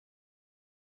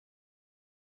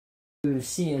We will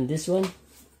see on this one.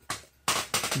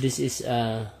 This is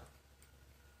a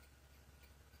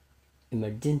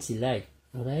emergency light.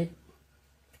 All right.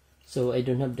 So I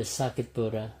don't have the socket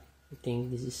for. I think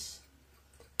this is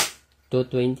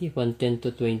 220, 110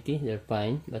 to 20. They're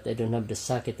fine, but I don't have the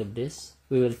socket of this.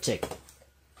 We will check.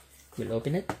 We'll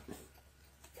open it.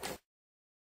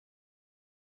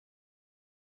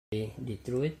 They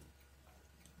threw it.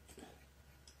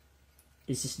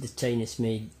 This is the Chinese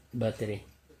made battery.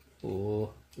 Oh,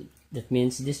 that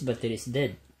means this battery is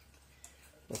dead.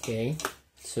 Okay,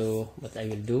 so what I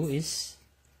will do is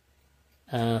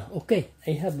okay,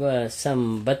 I have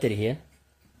some battery here,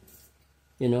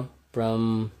 you know,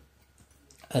 from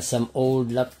some old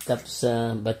laptops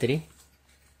battery.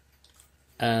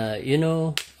 You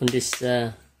know, on this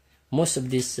most of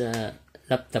these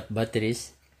laptop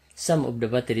batteries, some of the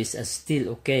batteries are still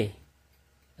okay,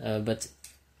 but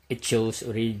it shows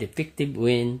already defective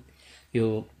when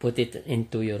you put it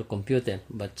into your computer.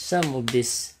 But some of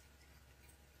these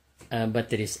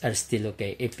batteries are still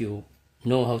okay if you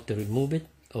know how to remove it,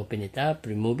 open it up,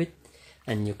 remove it,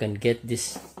 and you can get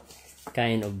this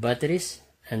kind of batteries,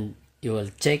 and you will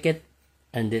check it,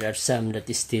 and there are some that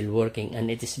is still working,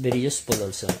 and it is very useful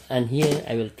also. And here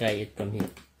I will try it from here,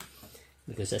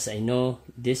 because as I know,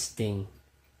 this thing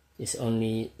is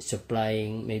only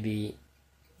supplying maybe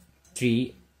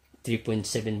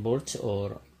 3.7 volts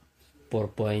or 4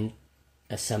 point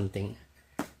something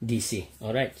DC.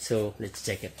 Alright, so let's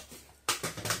check it.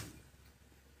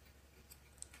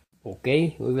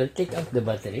 Okay, we will take out the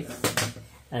battery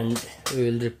and we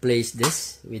will replace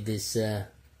this with this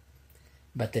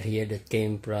battery here that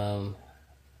came from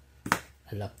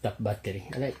a laptop battery.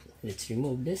 Alright, let's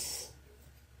remove this.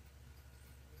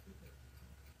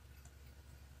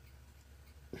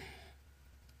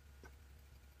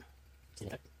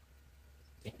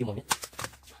 Remove it.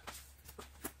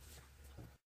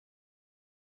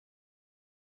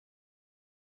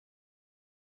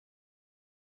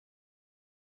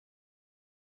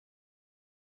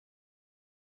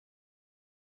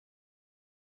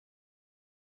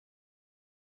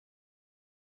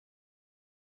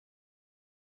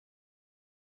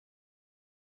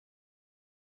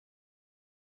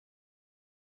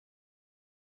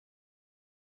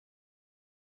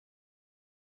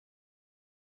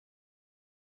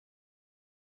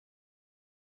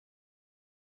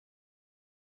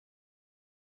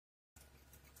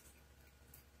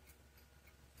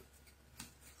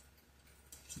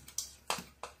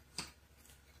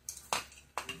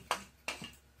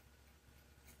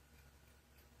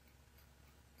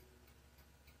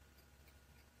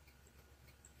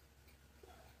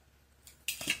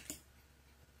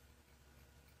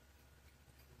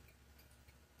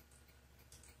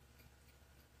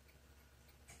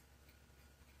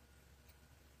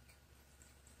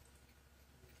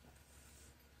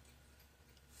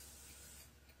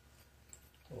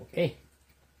 Okay,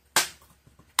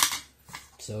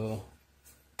 so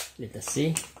let us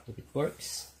see if it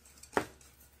works.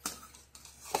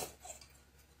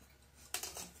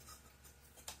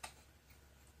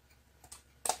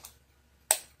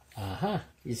 Aha,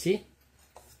 you see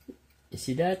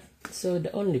that? So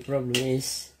the only problem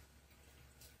is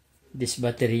this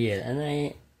battery here, and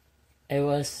I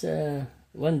was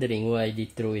wondering why they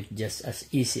threw it just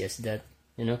as easy as that,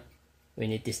 you know,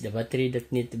 when it is the battery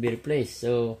that need to be replaced.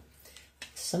 So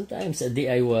sometimes a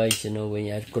DIY, you know, when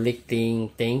you are collecting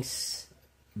things,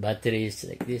 batteries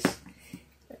like this,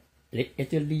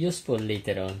 it will be useful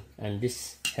later on, and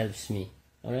this helps me.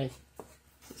 All right,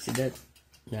 see that?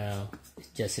 Now it's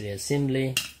just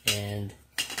reassembly and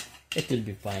it will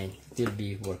be fine, it will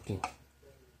be working.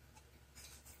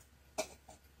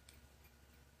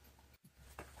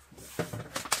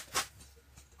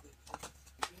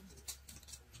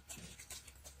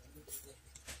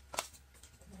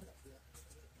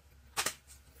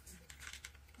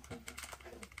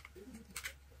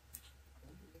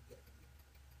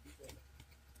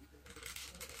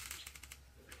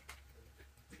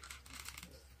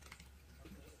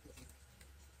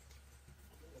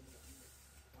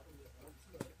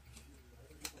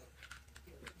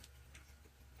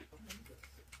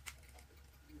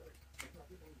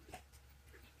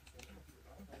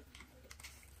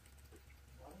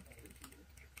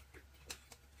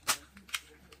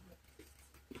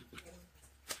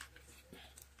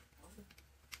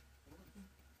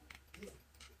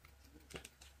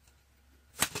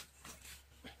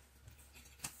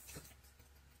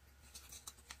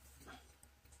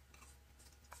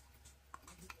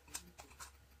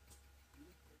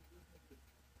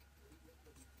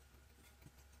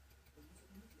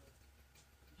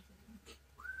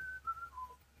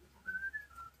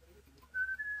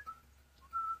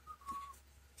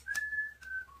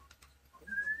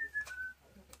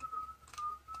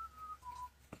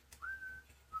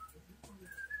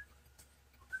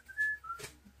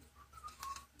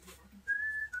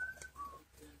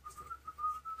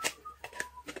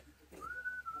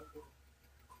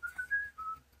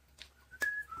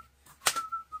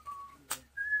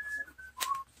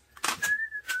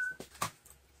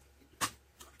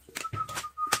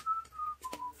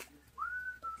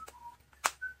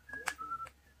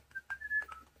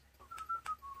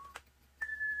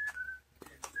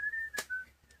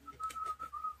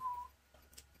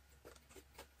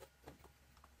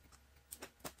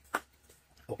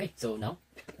 Okay, so now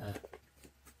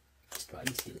let's try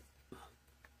this still.